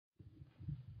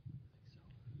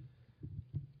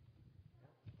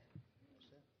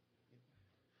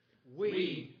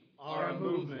We are a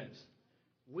movement.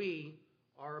 We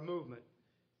are a movement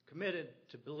committed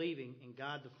to believing in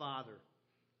God the Father,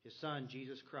 His Son,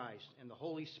 Jesus Christ, and the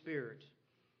Holy Spirit,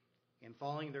 and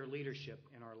following their leadership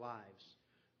in our lives.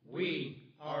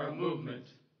 We are a movement.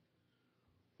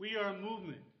 We are a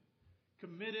movement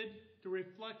committed to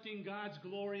reflecting God's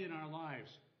glory in our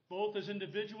lives, both as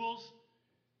individuals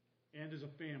and as a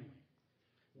family.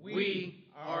 We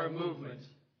are a movement.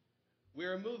 We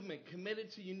are a movement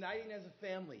committed to uniting as a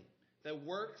family that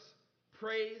works,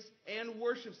 prays, and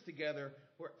worships together,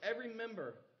 where every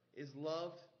member is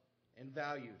loved and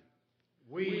valued.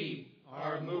 We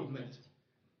are a movement.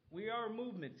 We are a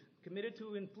movement committed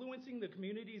to influencing the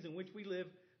communities in which we live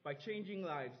by changing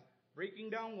lives, breaking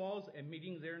down walls, and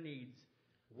meeting their needs.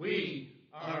 We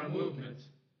are a movement.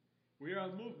 We are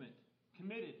a movement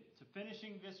committed to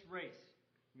finishing this race,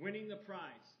 winning the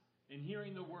prize, and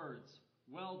hearing the words,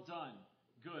 "Well done,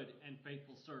 good and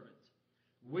faithful servant."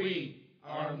 We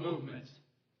are a movement.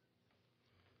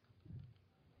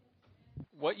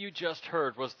 What you just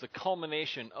heard was the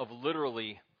culmination of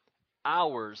literally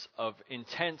hours of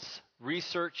intense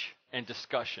research and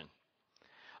discussion.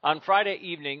 On Friday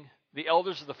evening, the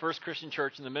elders of the First Christian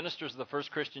Church and the ministers of the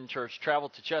First Christian Church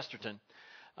traveled to Chesterton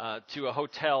to a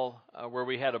hotel where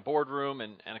we had a boardroom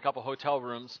and a couple hotel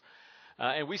rooms.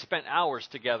 And we spent hours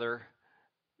together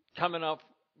coming up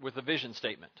with a vision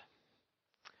statement.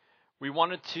 We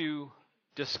wanted to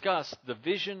discuss the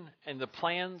vision and the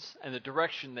plans and the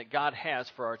direction that God has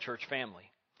for our church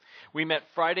family. We met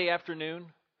Friday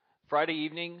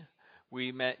evening,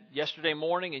 we met yesterday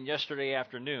morning and yesterday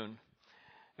afternoon,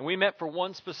 and we met for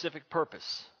one specific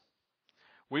purpose.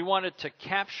 We wanted to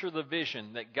capture the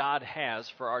vision that God has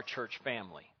for our church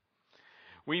family.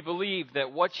 We believe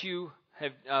that what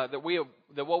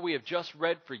we have just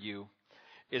read for you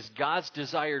is God's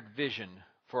desired vision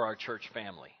for our church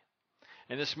family.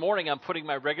 And this morning I'm putting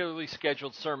my regularly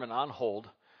scheduled sermon on hold.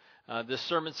 This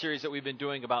sermon series that we've been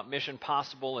doing about Mission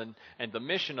Possible and the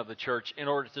mission of the church, in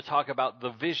order to talk about the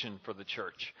vision for the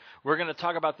church. We're going to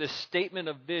talk about this statement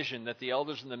of vision that the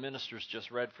elders and the ministers just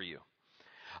read for you.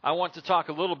 I want to talk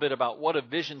a little bit about what a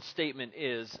vision statement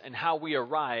is and how we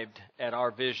arrived at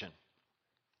our vision.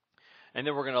 And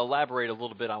then we're going to elaborate a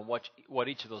little bit on what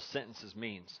each of those sentences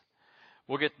means.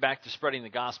 We'll get back to spreading the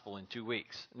gospel in 2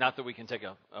 weeks. Not that we can take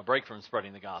a break from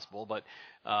spreading the gospel, but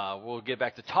we'll get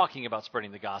back to talking about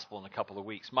spreading the gospel in a couple of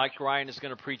weeks. Mike Ryan is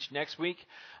going to preach next week,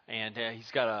 and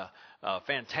he's got a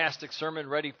fantastic sermon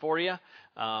ready for you.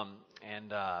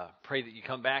 And pray that you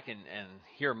come back and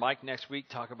hear Mike next week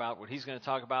talk about what he's going to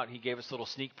talk about. He gave us a little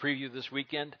sneak preview this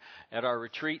weekend at our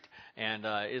retreat, and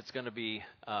it's going to be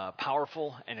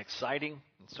powerful and exciting.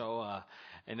 And so,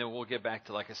 and then we'll get back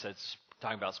to, like I said,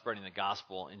 talking about spreading the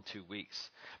gospel in 2 weeks.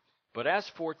 But as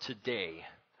for today,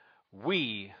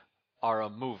 we are a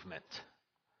movement.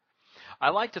 I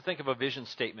like to think of a vision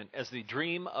statement as the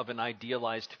dream of an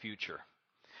idealized future.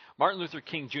 Martin Luther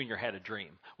King Jr. had a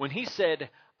dream. When he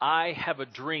said, "I have a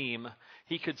dream,"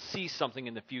 he could see something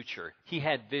in the future. He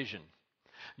had vision.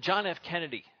 John F.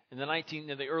 Kennedy in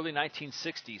the early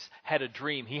 1960s had a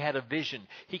dream. He had a vision.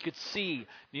 He could see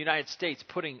the United States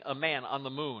putting a man on the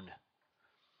moon.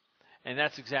 And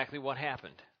that's exactly what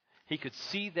happened. He could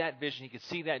see that vision, he could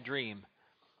see that dream,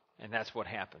 and that's what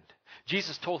happened.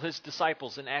 Jesus told his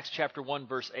disciples in Acts chapter 1,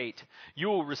 verse 8, "You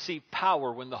will receive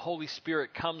power when the Holy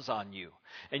Spirit comes on you,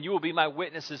 and you will be my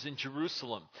witnesses in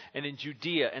Jerusalem and in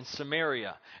Judea and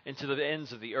Samaria and to the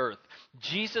ends of the earth."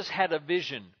 Jesus had a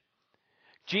vision.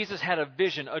 Jesus had a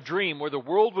vision, a dream, where the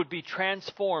world would be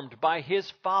transformed by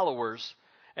his followers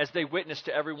as they witnessed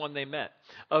to everyone they met.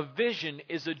 A vision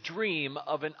is a dream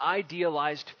of an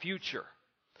idealized future.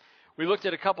 We looked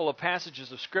at a couple of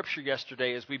passages of Scripture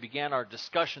yesterday as we began our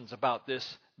discussions about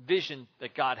this vision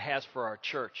that God has for our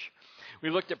church. We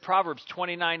looked at Proverbs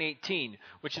 29:18,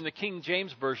 which in the King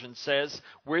James Version says,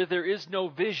 "Where there is no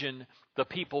vision, the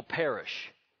people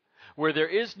perish." Where there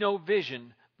is no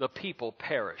vision, the people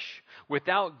perish.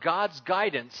 Without God's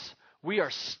guidance, we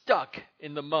are stuck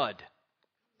in the mud.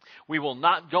 We will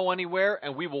not go anywhere,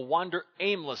 and we will wander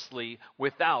aimlessly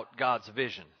without God's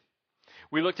vision.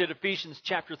 We looked at Ephesians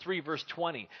chapter 3, verse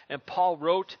 20, and Paul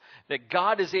wrote that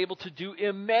God is able to do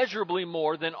immeasurably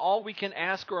more than all we can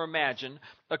ask or imagine,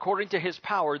 according to his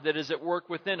power that is at work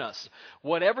within us.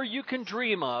 Whatever you can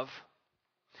dream of,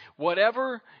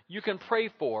 whatever you can pray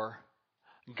for,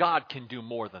 God can do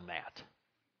more than that.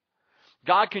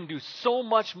 God can do so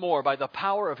much more by the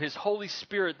power of his Holy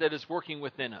Spirit that is working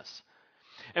within us.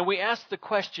 And we asked the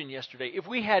question yesterday, if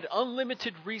we had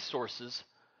unlimited resources,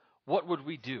 what would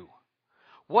we do?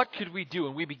 What could we do?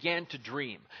 And we began to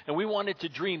dream. And we wanted to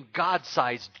dream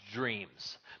God-sized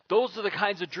dreams. Those are the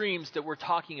kinds of dreams that we're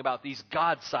talking about, these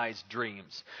God-sized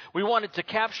dreams. We wanted to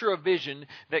capture a vision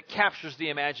that captures the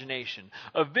imagination.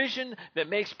 A vision that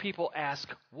makes people ask,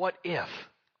 what if?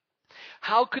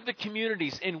 How could the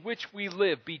communities in which we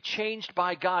live be changed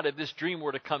by God if this dream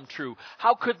were to come true?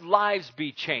 How could lives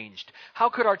be changed? How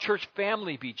could our church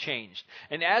family be changed?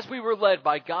 And as we were led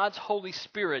by God's Holy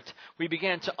Spirit, we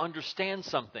began to understand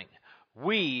something.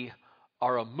 We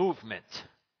are a movement.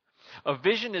 A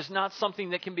vision is not something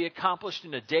that can be accomplished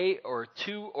in a day or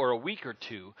two or a week or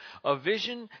two. A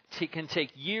vision can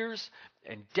take years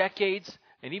and decades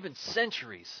and even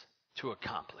centuries to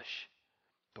accomplish.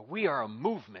 But we are a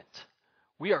movement.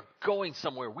 We are going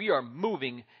somewhere. We are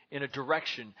moving in a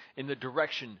direction, in the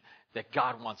direction that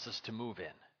God wants us to move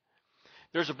in.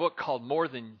 There's a book called More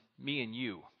Than Me and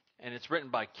You, and it's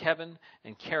written by Kevin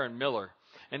and Karen Miller.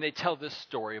 And they tell this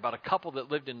story about a couple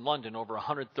that lived in London over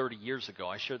 130 years ago.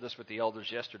 I shared this with the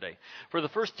elders yesterday. For the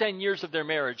first 10 years of their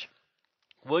marriage,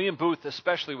 William Booth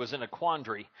especially was in a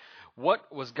quandary.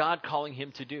 What was God calling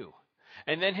him to do?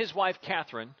 And then his wife,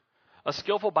 Catherine, a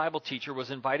skillful Bible teacher,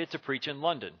 was invited to preach in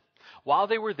London. While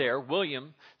they were there,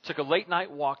 William took a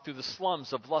late-night walk through the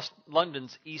slums of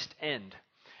London's East End.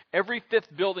 Every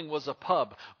fifth building was a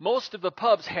pub. Most of the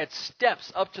pubs had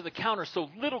steps up to the counter so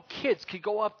little kids could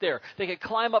go up there. They could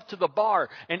climb up to the bar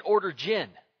and order gin.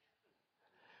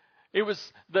 It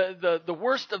was the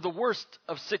worst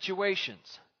of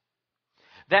situations.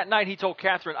 That night he told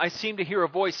Catherine, I seem to hear a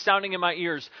voice sounding in my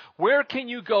ears. Where can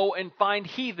you go and find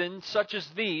heathen such as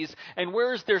these? And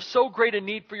where is there so great a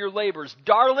need for your labors?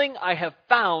 Darling, I have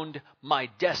found my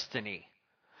destiny.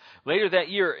 Later that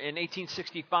year, in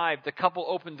 1865, the couple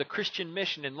opened the Christian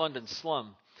Mission in London's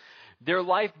slum. Their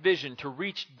life vision to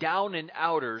reach down and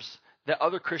outers that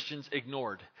other Christians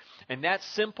ignored. And that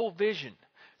simple vision,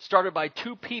 started by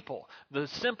two people, the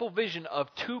simple vision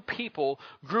of two people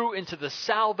grew into the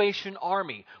Salvation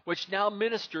Army, which now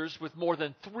ministers with more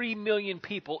than 3 million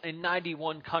people in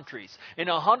 91 countries. In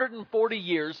 140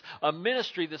 years, a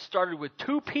ministry that started with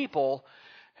two people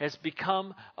has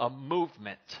become a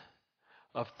movement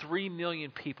of 3 million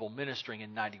people ministering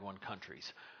in 91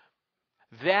 countries.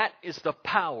 That is the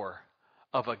power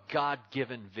of a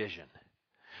God-given vision.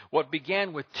 What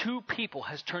began with two people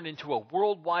has turned into a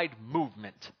worldwide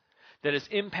movement that has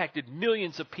impacted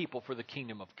millions of people for the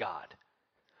kingdom of God.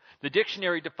 The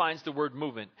dictionary defines the word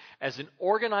movement as an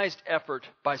organized effort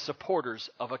by supporters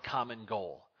of a common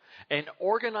goal. An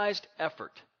organized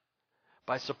effort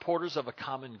by supporters of a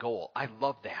common goal. I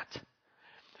love that.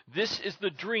 This is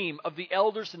the dream of the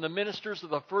elders and the ministers of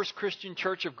the First Christian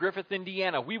Church of Griffith,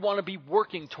 Indiana. We want to be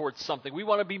working towards something. We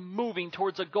want to be moving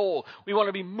towards a goal. We want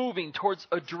to be moving towards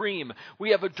a dream.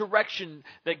 We have a direction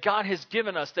that God has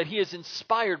given us, that He is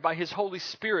inspired by His Holy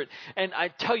Spirit. And I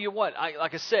tell you what,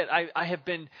 like I said,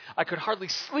 I could hardly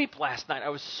sleep last night. I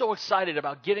was so excited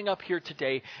about getting up here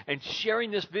today and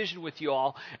sharing this vision with you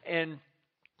all and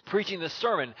preaching this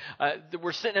sermon.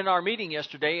 We're sitting in our meeting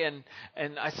yesterday,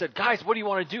 and I said, guys, what do you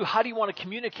want to do? How do you want to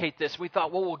communicate this? We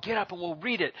thought, well, we'll get up and we'll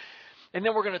read it, and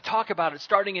then we're going to talk about it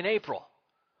starting in April.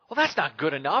 Well, that's not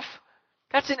good enough.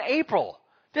 That's in April.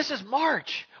 This is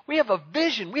March. We have a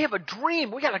vision. We have a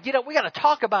dream. We got to get up. We got to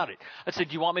talk about it. I said,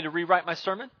 do you want me to rewrite my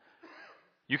sermon?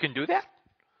 You can do that?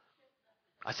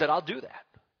 I said, I'll do that.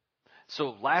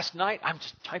 So last night, I'm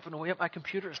just typing away at my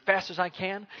computer as fast as I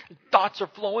can. Thoughts are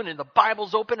flowing, and the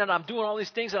Bible's open, and I'm doing all these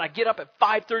things. And I get up at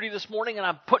 5:30 this morning, and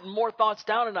I'm putting more thoughts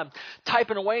down, and I'm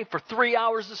typing away for 3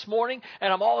 hours this morning,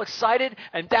 and I'm all excited.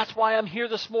 And that's why I'm here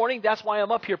this morning. That's why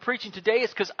I'm up here preaching today.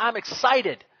 It's because I'm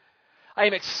excited. I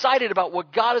am excited about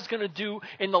what God is going to do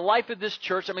in the life of this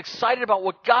church. I'm excited about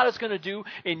what God is going to do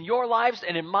in your lives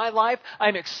and in my life.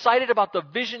 I'm excited about the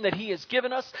vision that He has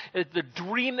given us, the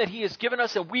dream that He has given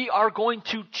us, and we are going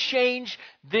to change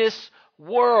this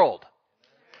world.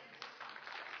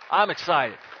 I'm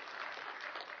excited.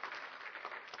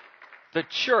 The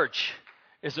church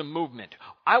is a movement.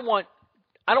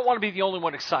 I don't want to be the only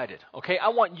one excited, okay? I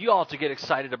want you all to get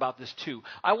excited about this too.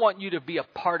 I want you to be a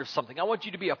part of something. I want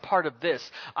you to be a part of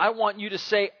this. I want you to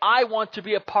say, I want to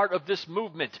be a part of this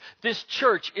movement. This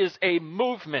church is a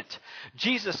movement.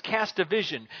 Jesus cast a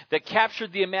vision that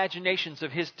captured the imaginations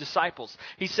of His disciples.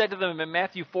 He said to them in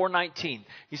Matthew 4:19,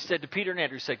 He said to Peter and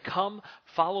Andrew, He said, come,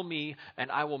 follow me, and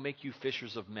I will make you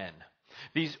fishers of men.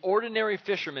 These ordinary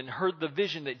fishermen heard the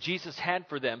vision that Jesus had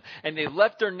for them, and they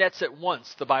left their nets at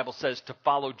once, the Bible says, to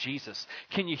follow Jesus.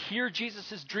 Can you hear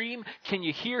Jesus' dream? Can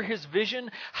you hear His vision?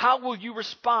 How will you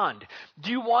respond? Do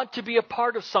you want to be a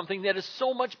part of something that is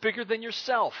so much bigger than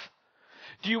yourself?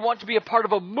 Do you want to be a part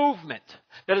of a movement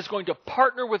that is going to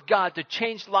partner with God to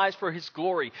change lives for His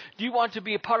glory? Do you want to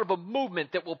be a part of a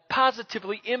movement that will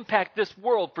positively impact this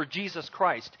world for Jesus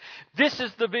Christ? This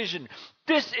is the vision.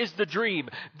 This is the dream.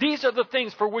 These are the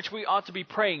things for which we ought to be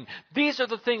praying. These are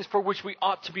the things for which we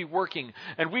ought to be working.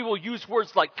 And we will use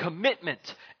words like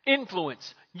commitment,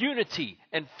 influence, unity,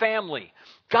 and family.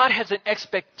 God has an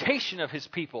expectation of His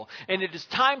people, and it is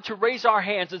time to raise our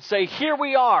hands and say, here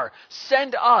we are,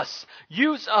 send us,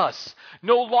 use us.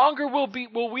 No longer will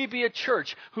we be a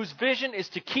church whose vision is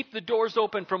to keep the doors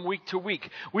open from week to week.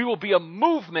 We will be a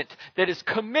movement that is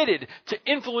committed to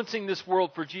influencing this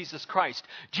world for Jesus Christ.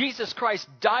 Jesus Christ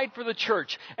died for the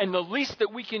church, and the least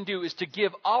that we can do is to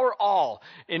give our all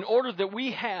in order that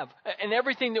we have, and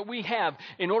everything that we have,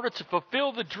 in order to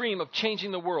fulfill the dream of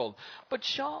changing the world. But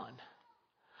Sean,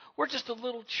 we're just a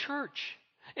little church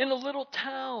in a little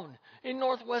town in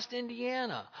northwest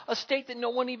Indiana, a state that no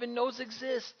one even knows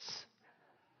exists.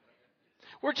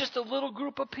 We're just a little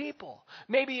group of people,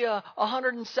 maybe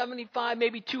 175,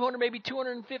 maybe 200, maybe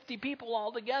 250 people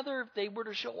all together if they were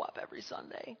to show up every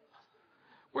Sunday.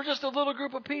 We're just a little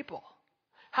group of people.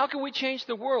 How can we change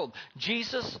the world?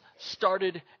 Jesus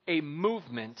started a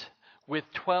movement with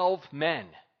 12 men.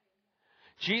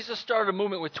 Jesus started a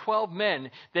movement with 12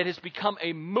 men that has become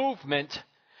a movement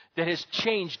that has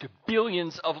changed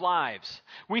billions of lives.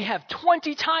 We have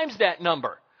 20 times that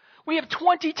number. We have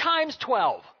 20 times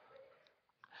 12.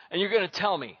 And you're going to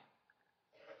tell me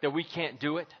that we can't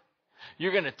do it?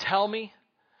 You're going to tell me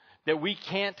that we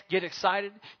can't get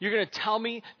excited? You're going to tell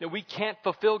me that we can't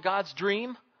fulfill God's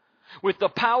dream? With the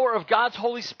power of God's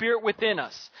Holy Spirit within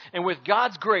us, and with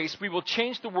God's grace, we will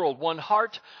change the world one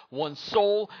heart, one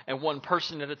soul, and one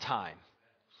person at a time.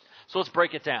 So let's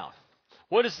break it down.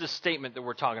 What is this statement that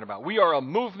we're talking about? We are a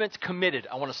movement committed.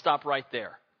 I want to stop right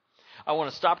there.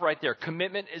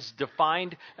 Commitment is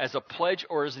defined as a pledge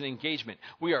or as an engagement.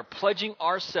 We are pledging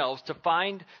ourselves to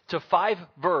 5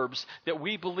 verbs that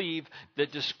we believe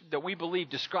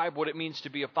describe what it means to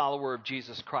be a follower of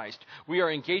Jesus Christ. We are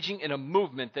engaging in a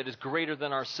movement that is greater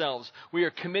than ourselves. We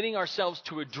are committing ourselves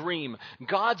to a dream,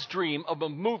 God's dream of a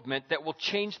movement that will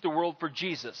change the world for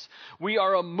Jesus. We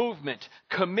are a movement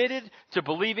committed to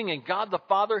believing in God the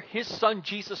Father, His Son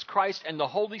Jesus Christ, and the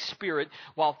Holy Spirit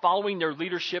while following their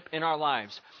leadership in our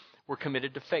lives. We're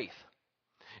committed to faith.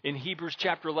 In Hebrews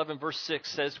chapter 11 verse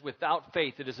 6 says, without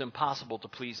faith it is impossible to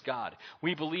please God.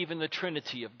 We believe in the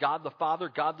Trinity of God the Father,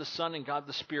 God the Son, and God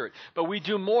the Spirit. But we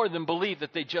do more than believe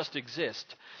that they just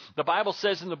exist. The Bible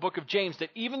says in the book of James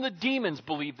that even the demons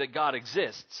believe that God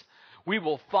exists. We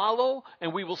will follow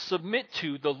and we will submit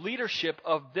to the leadership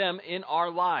of them in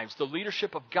our lives, the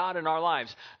leadership of God in our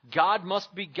lives. God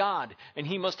must be God, and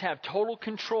He must have total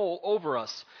control over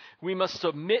us. We must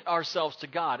submit ourselves to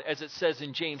God, as it says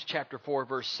in James chapter 4,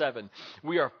 verse 7.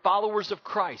 We are followers of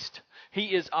Christ.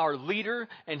 He is our leader,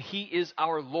 and He is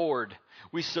our Lord.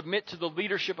 We submit to the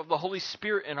leadership of the Holy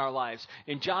Spirit in our lives.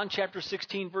 In John chapter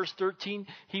 16, verse 13,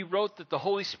 he wrote that the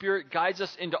Holy Spirit guides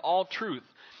us into all truth.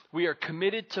 We are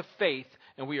committed to faith,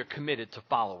 and we are committed to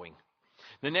following.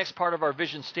 The next part of our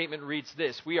vision statement reads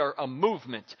this: we are a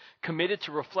movement committed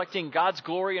to reflecting God's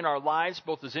glory in our lives,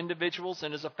 both as individuals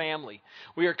and as a family.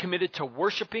 We are committed to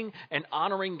worshiping and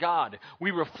honoring God. We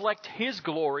reflect His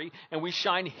glory, and we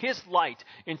shine His light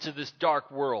into this dark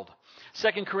world.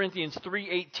 2 Corinthians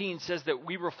 3:18 says that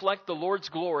we reflect the Lord's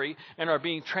glory and are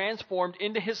being transformed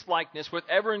into His likeness with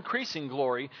ever-increasing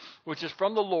glory, which is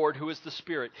from the Lord, who is the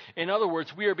Spirit. In other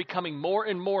words, we are becoming more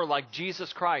and more like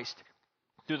Jesus Christ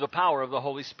through the power of the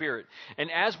Holy Spirit. And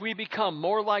as we become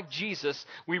more like Jesus,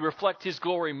 we reflect His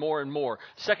glory more and more.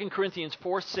 2 Corinthians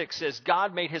 4:6 says,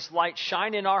 God made His light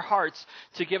shine in our hearts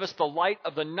to give us the light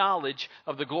of the knowledge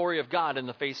of the glory of God in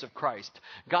the face of Christ.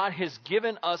 God has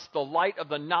given us the light of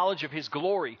the knowledge of His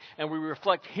glory, and we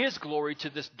reflect His glory to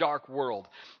this dark world.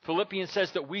 Philippians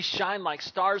says that we shine like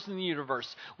stars in the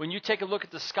universe. When you take a look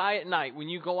at the sky at night, when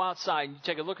you go outside and you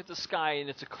take a look at the sky and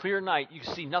it's a clear night, you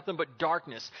see nothing but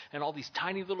darkness and all these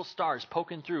tiny little stars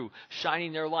poking through,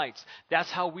 shining their lights. That's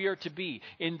how we are to be.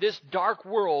 In this dark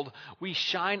world, we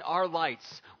shine our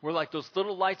lights. We're like those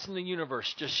little lights in the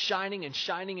universe, just shining and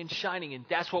shining and shining, and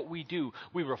that's what we do.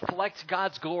 We reflect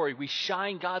God's glory. We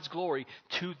shine God's glory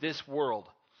to this world.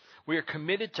 We are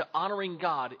committed to honoring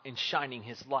God and shining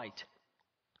His light.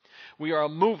 We are a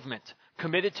movement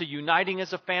committed to uniting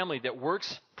as a family that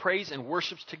works, prays, and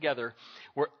worships together,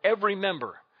 where every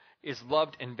member is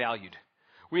loved and valued.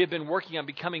 We have been working on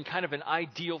becoming kind of an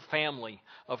ideal family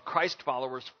of Christ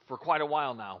followers for quite a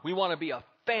while now. We want to be a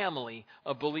family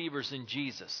of believers in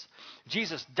Jesus.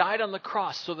 Jesus died on the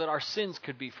cross so that our sins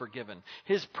could be forgiven.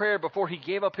 His prayer before he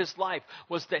gave up his life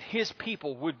was that his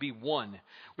people would be one.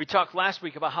 We talked last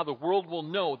week about how the world will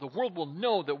know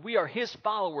that we are his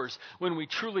followers when we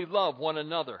truly love one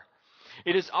another.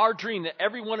 It is our dream that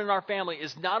everyone in our family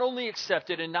is not only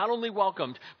accepted and not only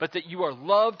welcomed, but that you are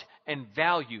loved and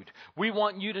valued. We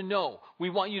want you to know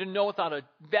without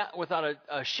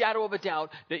a shadow of a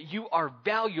doubt that you are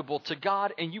valuable to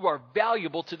God and you are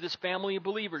valuable to this family of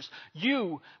believers.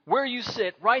 You, where you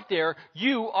sit right there,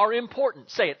 you are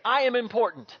important. Say it, I am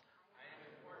important.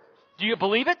 Do you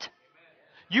believe it?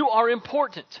 You are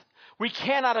important. We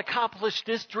cannot accomplish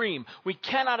this dream. We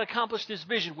cannot accomplish this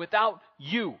vision without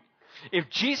you. If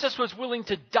Jesus was willing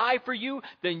to die for you,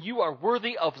 then you are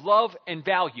worthy of love and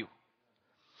value.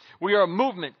 We are a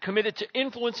movement committed to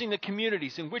influencing the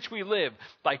communities in which we live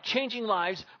by changing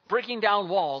lives, breaking down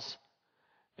walls,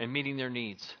 and meeting their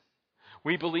needs.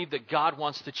 We believe that God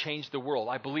wants to change the world.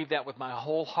 I believe that with my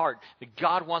whole heart, that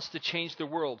God wants to change the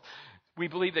world. We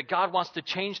believe that God wants to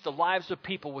change the lives of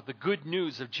people with the good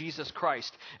news of Jesus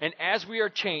Christ. And as we are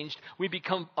changed, we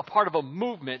become a part of a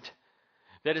movement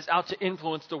that is out to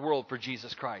influence the world for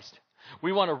Jesus Christ.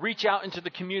 We want to reach out into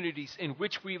the communities in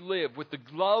which we live with the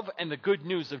love and the good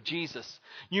news of Jesus.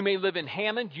 You may live in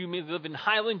Hammond, you may live in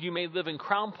Highland, you may live in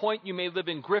Crown Point, you may live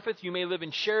in Griffith, you may live in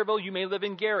Cherville, you may live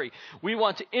in Gary. We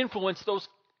want to influence those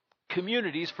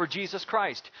communities for Jesus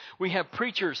Christ. We have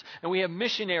preachers and we have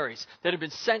missionaries that have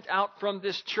been sent out from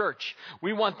this church.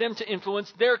 We want them to influence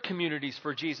their communities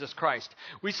for Jesus Christ.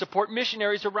 We support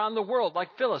missionaries around the world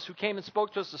like Phyllis, who came and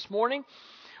spoke to us this morning.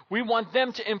 We want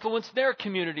them to influence their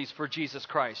communities for Jesus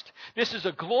Christ. This is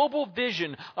a global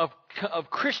vision of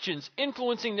Christians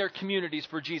influencing their communities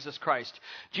for Jesus Christ.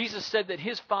 Jesus said that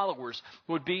his followers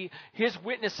would be his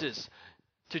witnesses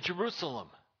to Jerusalem,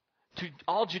 to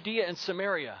all Judea and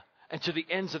Samaria, and to the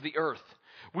ends of the earth.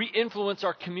 We influence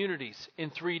our communities in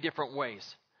 3 different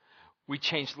ways. We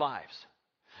change lives.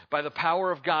 By the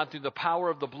power of God, through the power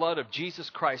of the blood of Jesus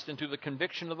Christ, and through the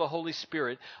conviction of the Holy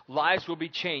Spirit, lives will be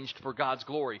changed for God's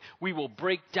glory. We will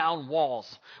break down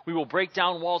walls. We will break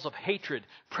down walls of hatred,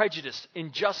 prejudice,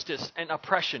 injustice, and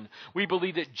oppression. We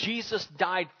believe that Jesus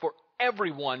died for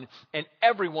everyone, and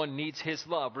everyone needs his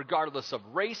love, regardless of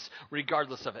race,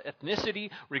 regardless of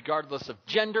ethnicity, regardless of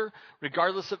gender,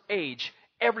 regardless of age.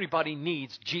 Everybody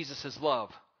needs Jesus'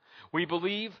 love. We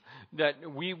believe that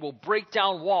we will break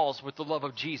down walls with the love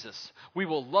of Jesus. We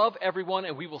will love everyone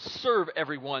and we will serve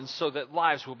everyone so that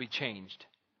lives will be changed.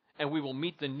 And we will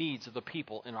meet the needs of the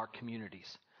people in our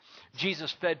communities.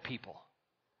 Jesus fed people,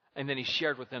 and then he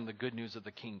shared with them the good news of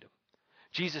the kingdom.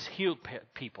 Jesus healed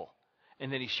people,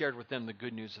 and then he shared with them the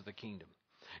good news of the kingdom.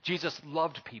 Jesus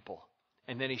loved people,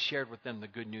 and then he shared with them the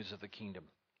good news of the kingdom.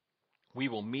 We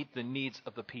will meet the needs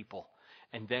of the people,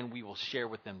 and then we will share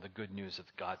with them the good news of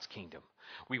God's kingdom.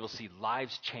 We will see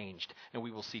lives changed, and we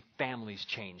will see families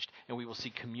changed, and we will see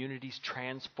communities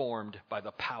transformed by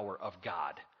the power of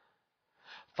God.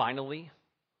 Finally,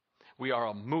 we are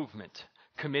a movement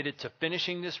committed to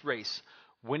finishing this race,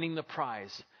 winning the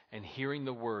prize, and hearing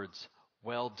the words,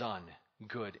 "Well done,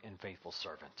 good and faithful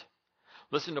servant."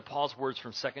 Listen to Paul's words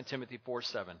from 2 Timothy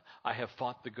 4:7. I have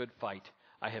fought the good fight.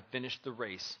 I have finished the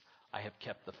race. I have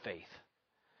kept the faith.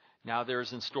 Now there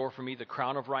is in store for me the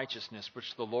crown of righteousness,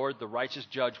 which the Lord, the righteous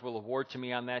judge, will award to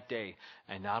me on that day,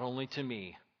 and not only to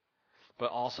me,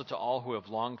 but also to all who have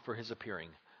longed for his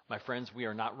appearing. My friends, we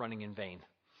are not running in vain.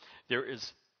 There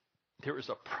is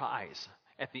a prize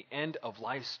at the end of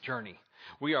life's journey.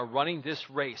 We are running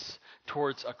this race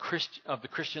towards the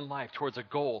Christian life, towards a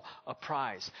goal, a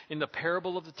prize. In the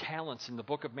parable of the talents in the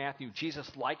book of Matthew,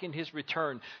 Jesus likened his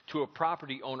return to a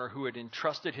property owner who had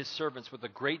entrusted his servants with a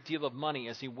great deal of money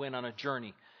as he went on a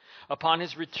journey. Upon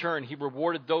his return, he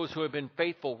rewarded those who had been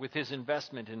faithful with his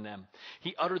investment in them.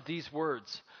 He uttered these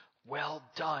words, "Well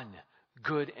done,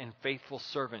 good and faithful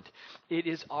servant." It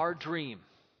is our dream.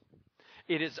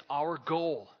 It is our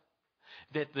goal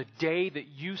that the day that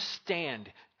you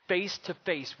stand face to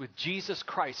face with Jesus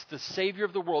Christ, the Savior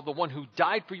of the world, the one who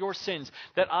died for your sins,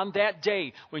 that on that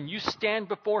day, when you stand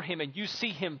before him and you see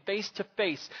him face to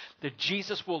face, that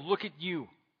Jesus will look at you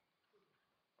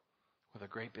with a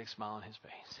great big smile on his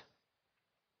face.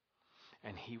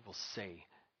 And he will say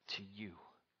to you,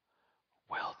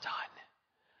 "Well done,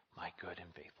 my good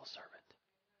and faithful servant.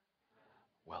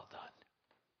 Well done.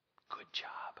 Good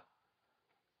job.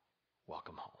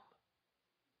 Welcome home."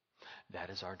 That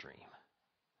is our dream.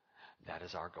 That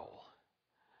is our goal.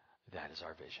 That is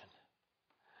our vision.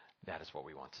 That is what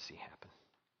we want to see happen.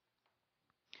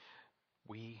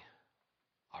 We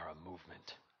are a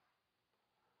movement.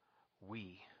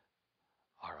 We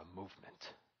are a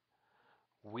movement.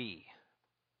 We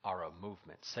are a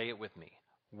movement. Say it with me.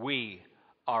 We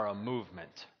are a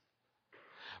movement.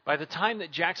 By the time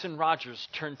that Jackson Rogers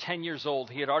turned 10 years old,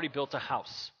 he had already built a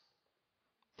house.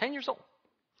 10 years old.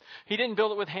 He didn't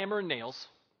build it with hammer and nails.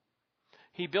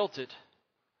 He built it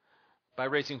by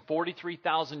raising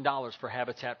 $43,000 for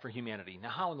Habitat for Humanity. Now,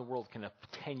 how in the world can a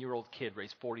 10-year-old kid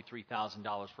raise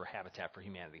 $43,000 for Habitat for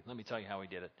Humanity? Let me tell you how he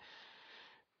did it.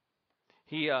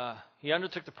 He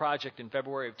undertook the project in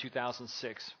February of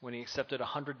 2006 when he accepted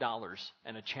 $100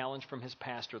 and a challenge from his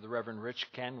pastor, the Reverend Rich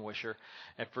Canwisher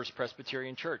at First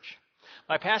Presbyterian Church.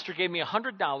 My pastor gave me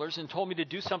 $100 and told me to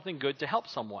do something good to help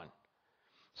someone.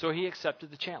 So he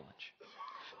accepted the challenge.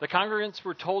 The congregants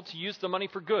were told to use the money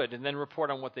for good and then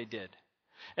report on what they did.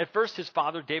 At first, his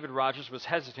father, David Rogers, was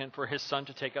hesitant for his son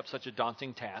to take up such a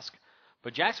daunting task,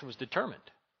 but Jackson was determined.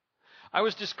 I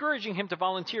was discouraging him to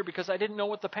volunteer because I didn't know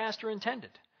what the pastor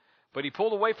intended, but he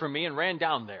pulled away from me and ran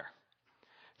down there.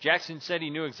 Jackson said he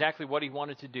knew exactly what he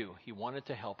wanted to do. He wanted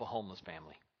to help a homeless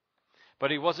family,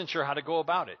 but he wasn't sure how to go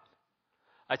about it.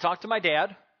 I talked to my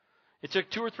dad. It took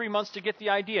 2 or 3 months to get the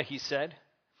idea, he said.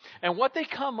 And what they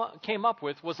came up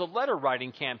with was a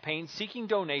letter-writing campaign seeking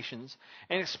donations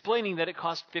and explaining that it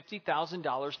cost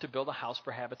 $50,000 to build a house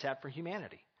for Habitat for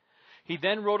Humanity. He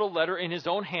then wrote a letter in his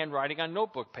own handwriting on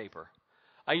notebook paper.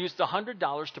 I used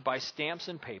 $100 to buy stamps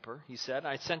and paper, he said.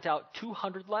 I sent out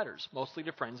 200 letters, mostly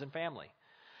to friends and family.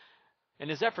 And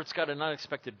his efforts got an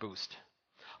unexpected boost.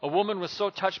 A woman was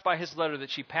so touched by his letter that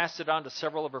she passed it on to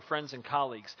several of her friends and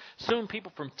colleagues. Soon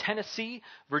people from Tennessee,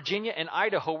 Virginia, and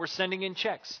Idaho were sending in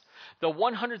checks. The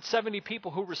 170 people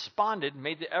who responded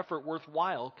made the effort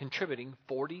worthwhile, contributing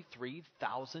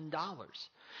 $43,000.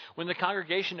 When the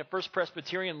congregation at First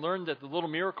Presbyterian learned that the little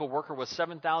miracle worker was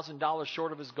 $7,000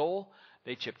 short of his goal,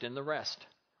 they chipped in the rest.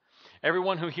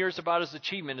 Everyone who hears about his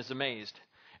achievement is amazed.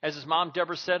 As his mom,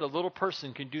 Deborah, said, a little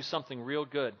person can do something real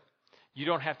good. You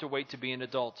don't have to wait to be an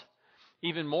adult.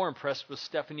 Even more impressed was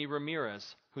Stephanie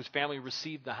Ramirez, whose family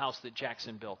received the house that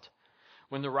Jackson built.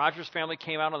 When the Rogers family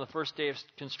came out on the first day of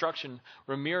construction,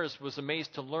 Ramirez was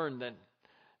amazed to learn that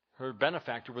her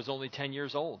benefactor was only 10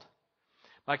 years old.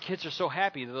 My kids are so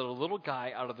happy that a little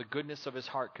guy out of the goodness of his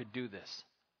heart could do this.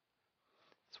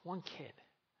 It's one kid.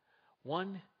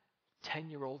 One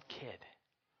 10-year-old kid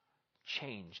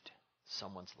changed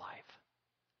someone's life.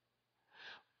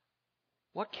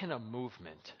 What can a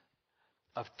movement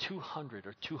of 200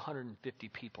 or 250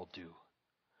 people do?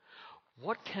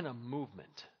 What can a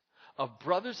movement of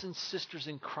brothers and sisters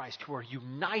in Christ who are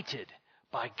united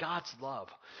by God's love,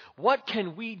 what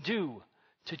can we do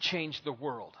to change the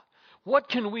world? What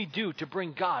can we do to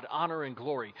bring God honor and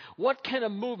glory? What can a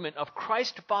movement of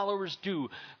Christ followers do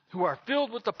who are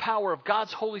filled with the power of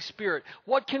God's Holy Spirit?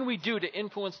 What can we do to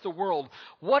influence the world?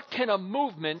 What can a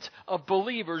movement of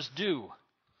believers do?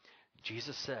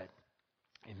 Jesus said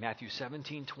in Matthew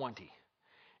 17:20,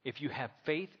 if you have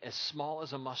faith as small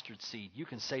as a mustard seed, you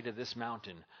can say to this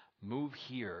mountain, move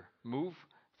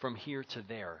from here to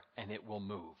there, and it will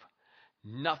move.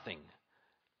 Nothing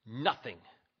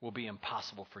will be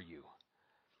impossible for you.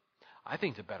 I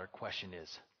think the better question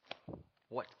is,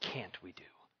 what can't we do?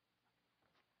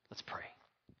 Let's pray.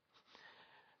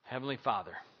 Heavenly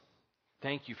Father,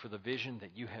 thank you for the vision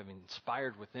that you have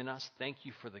inspired within us. Thank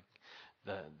you for the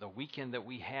weekend that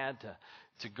we had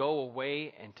to go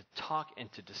away and to talk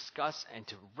and to discuss and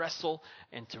to wrestle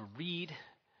and to read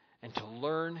and to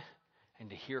learn and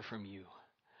to hear from you.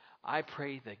 I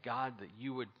pray that, God, that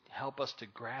you would help us to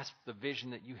grasp the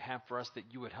vision that you have for us,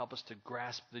 that you would help us to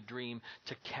grasp the dream,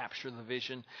 to capture the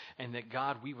vision, and that,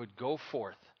 God, we would go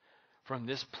forth from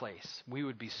this place. We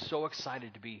would be so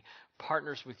excited to be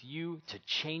partners with you to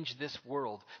change this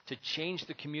world, to change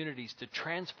the communities, to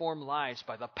transform lives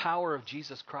by the power of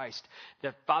Jesus Christ.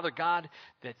 That, Father God,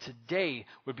 that today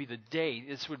would be the day,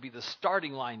 this would be the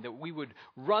starting line, that we would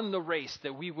run the race,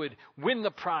 that we would win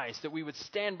the prize, that we would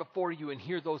stand before you and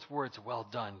hear those words, well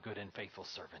done, good and faithful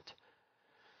servant.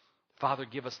 Father,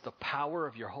 give us the power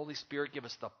of your Holy Spirit, give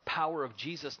us the power of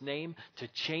Jesus' name to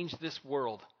change this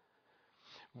world.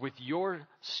 With your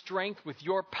strength, with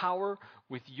your power,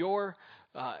 with your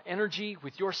energy,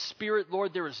 with your spirit,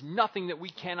 Lord, there is nothing that we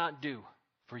cannot do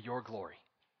for your glory.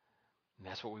 And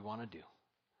that's what we want to do,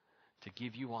 to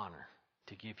give you honor,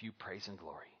 to give you praise and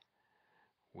glory.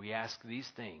 We ask these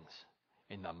things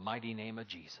in the mighty name of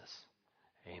Jesus.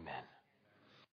 Amen.